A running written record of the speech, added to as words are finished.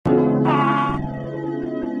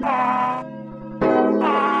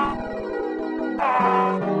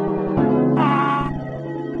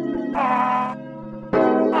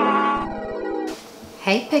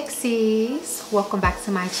Hey Pixies, welcome back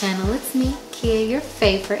to my channel. It's me, Kia, your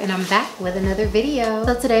favorite, and I'm back with another video.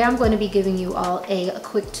 So today I'm going to be giving you all a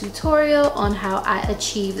quick tutorial on how I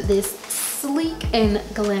achieve this sleek and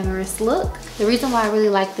glamorous look. The reason why I really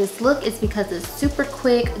like this look is because it's super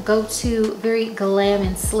quick, go-to, very glam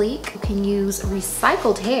and sleek. You can use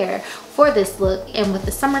recycled hair for this look, and with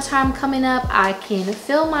the summertime coming up, I can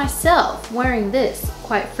feel myself wearing this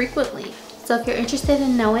quite frequently. So if you're interested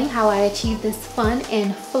in knowing how I achieve this fun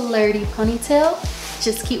and flirty ponytail,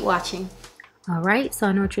 just keep watching. All right, so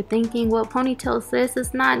I know what you're thinking. What ponytail says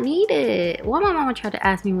it's not needed? Well, my mama tried to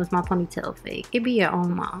ask me, was my ponytail fake? It be your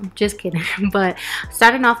own mom, just kidding. But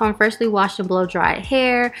starting off, I'm firstly washed and blow dried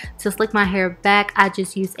hair. To slick my hair back, I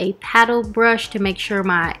just use a paddle brush to make sure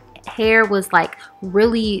my hair was like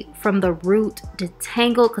really from the root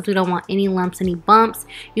detangled, because we don't want any lumps, any bumps.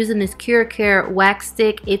 Using this KERA wax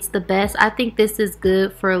stick, it's the best. I think this is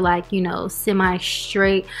good for, like, you know,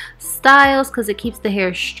 semi-straight styles because it keeps the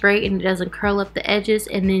hair straight and it doesn't curl up the edges.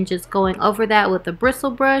 And then just going over that with a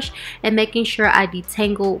bristle brush and making sure I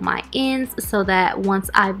detangle my ends so that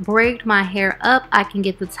once I braid my hair up, I can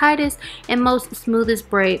get the tightest and most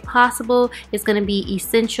smoothest braid possible. It's going to be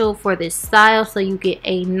essential for this style so you get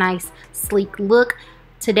a nice sleek look.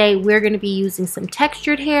 Today we're going to be using some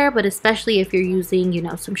textured hair, but especially if you're using, you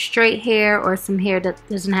know, some straight hair or some hair that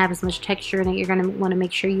doesn't have as much texture in it, you're going to want to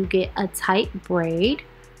make sure you get a tight braid.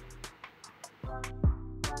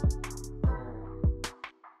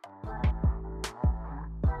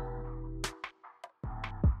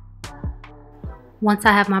 Once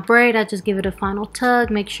I have my braid, I just give it a final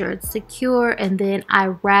tug, make sure it's secure, and then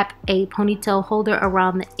I wrap a ponytail holder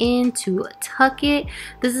around the end to tuck it.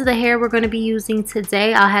 This is the hair we're going to be using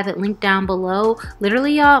today. I'll have it linked down below.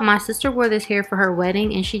 Literally, y'all, my sister wore this hair for her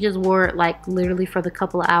wedding, and she just wore it like literally for the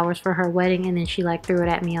couple of hours for her wedding, and then she like threw it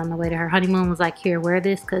at me on the way to her honeymoon, was like, here, wear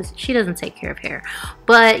this, because she doesn't take care of hair.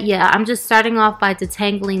 But yeah, I'm just starting off by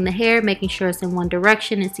detangling the hair, making sure it's in one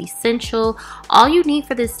direction. It's essential. All you need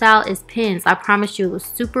for this style is pins. I promise you, it was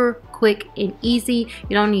super quick and easy. You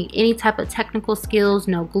don't need any type of technical skills,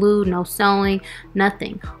 no glue, no sewing,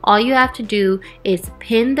 nothing. All you have to do is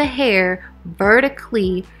pin the hair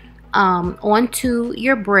vertically onto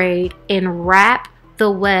your braid and wrap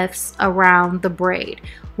the wefts around the braid.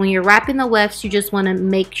 When you're wrapping the wefts, you just want to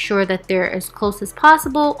make sure that they're as close as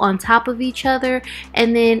possible on top of each other,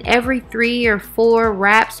 and then every 3 or 4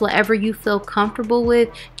 wraps, whatever you feel comfortable with,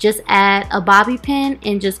 just add a bobby pin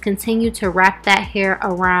and just continue to wrap that hair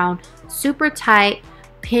around super tight.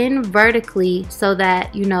 Pin vertically so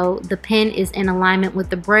that, you know, the pin is in alignment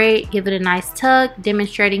with the braid. Give it a nice tug,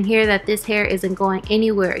 demonstrating here that this hair isn't going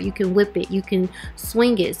anywhere. You can whip it, you can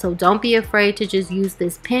swing it, so don't be afraid to just use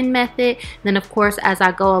this pin method. Then of course, as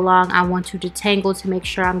I go along, I want to detangle to make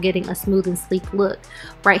sure I'm getting a smooth and sleek look.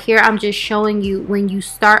 Right here, I'm just showing you when you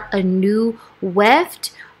start a new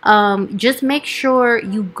weft, just make sure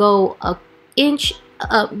you go an inch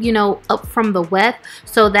up, you know, up from the weft,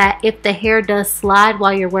 so that if the hair does slide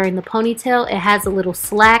while you're wearing the ponytail, it has a little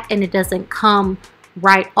slack and it doesn't come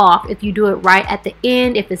right off. If you do it right at the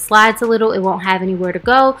end, if it slides a little, it won't have anywhere to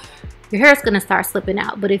go. Your hair is going to start slipping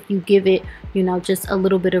out. But if you give it, you know, just a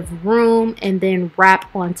little bit of room and then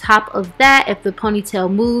wrap on top of that, if the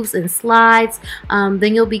ponytail moves and slides,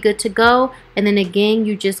 then you'll be good to go. And then again,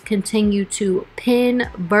 you just continue to pin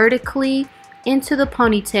vertically into the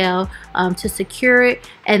ponytail to secure it,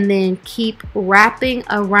 and then keep wrapping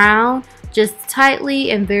around just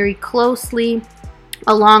tightly and very closely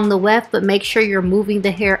along the weft, but make sure you're moving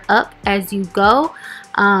the hair up as you go,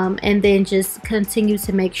 and then just continue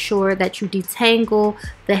to make sure that you detangle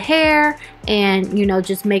the hair, and, you know,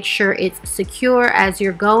 just make sure it's secure as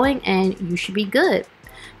you're going, and you should be good.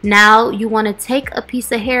 Now you want to take a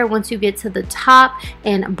piece of hair once you get to the top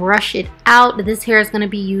and brush it out. This hair is going to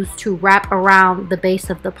be used to wrap around the base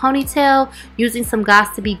of the ponytail, using some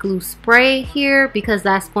Got2b glue spray here because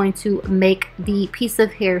that's going to make the piece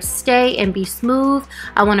of hair stay and be smooth.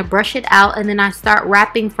 I want to brush it out, and then I start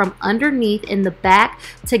wrapping from underneath in the back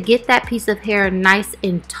to get that piece of hair nice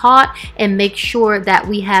and taut, and make sure that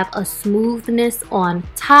we have a smoothness on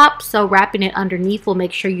top. So wrapping it underneath will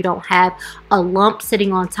make sure you don't have a lump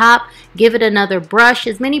sitting on top. Give it another brush,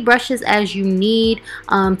 as many brushes as you need,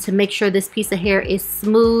 to make sure this piece of hair is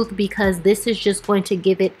smooth, because this is just going to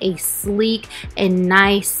give it a sleek and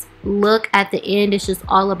nice look at the end. It's just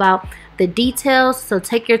all about the details. So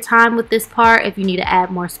take your time with this part. If you need to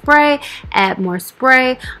add more spray, add more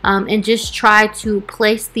spray, and just try to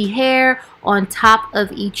place the hair on top of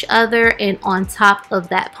each other and on top of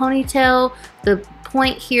that ponytail. The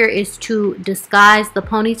point here is to disguise the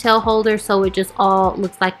ponytail holder so it just all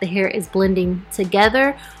looks like the hair is blending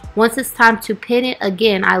together. Once it's time to pin it,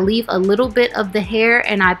 again, I leave a little bit of the hair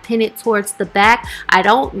and I pin it towards the back. I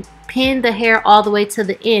don't pin the hair all the way to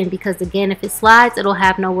the end because, again, if it slides, it'll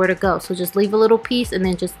have nowhere to go. So just leave a little piece and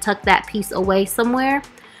then just tuck that piece away somewhere.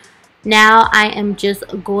 Now I am just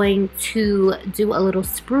going to do a little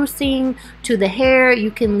sprucing to the hair.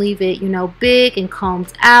 You can leave it, you know, big and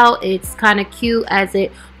combed out. It's kind of cute as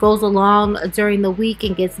it goes along during the week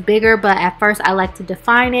and gets bigger, but at first I like to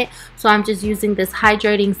define it. So I'm just using this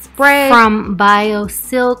hydrating spray from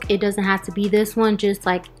BIOSILK. It doesn't have to be this one, just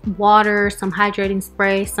like water, some hydrating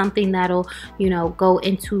spray, something that'll, you know, go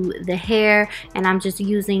into the hair. And I'm just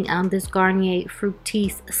using this Garnier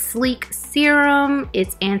Fructis Sleek Serum.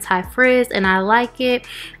 It's anti-frizz and I like it.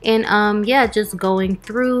 And yeah, just going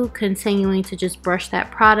through, continuing to just brush that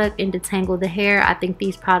product and detangle the hair. I think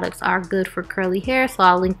these products are good for curly hair, so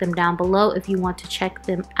I'll link them down below if you want to check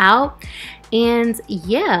them out. And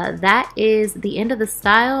yeah, that is the end of the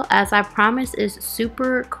style. As I promised, it's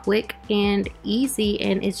super quick and easy,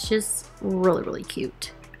 and it's just really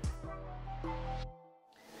cute.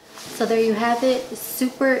 So there you have it,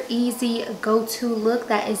 super easy go-to look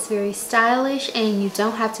that is very stylish, and you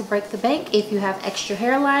don't have to break the bank if you have extra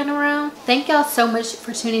hair lying around. Thank y'all so much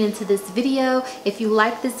for tuning into this video. If you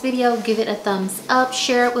like this video, give it a thumbs up,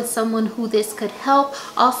 share it with someone who this could help.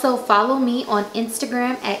 Also follow me on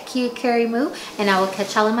Instagram at KERA, and I will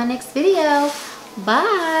catch y'all in my next video.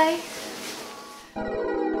 Bye.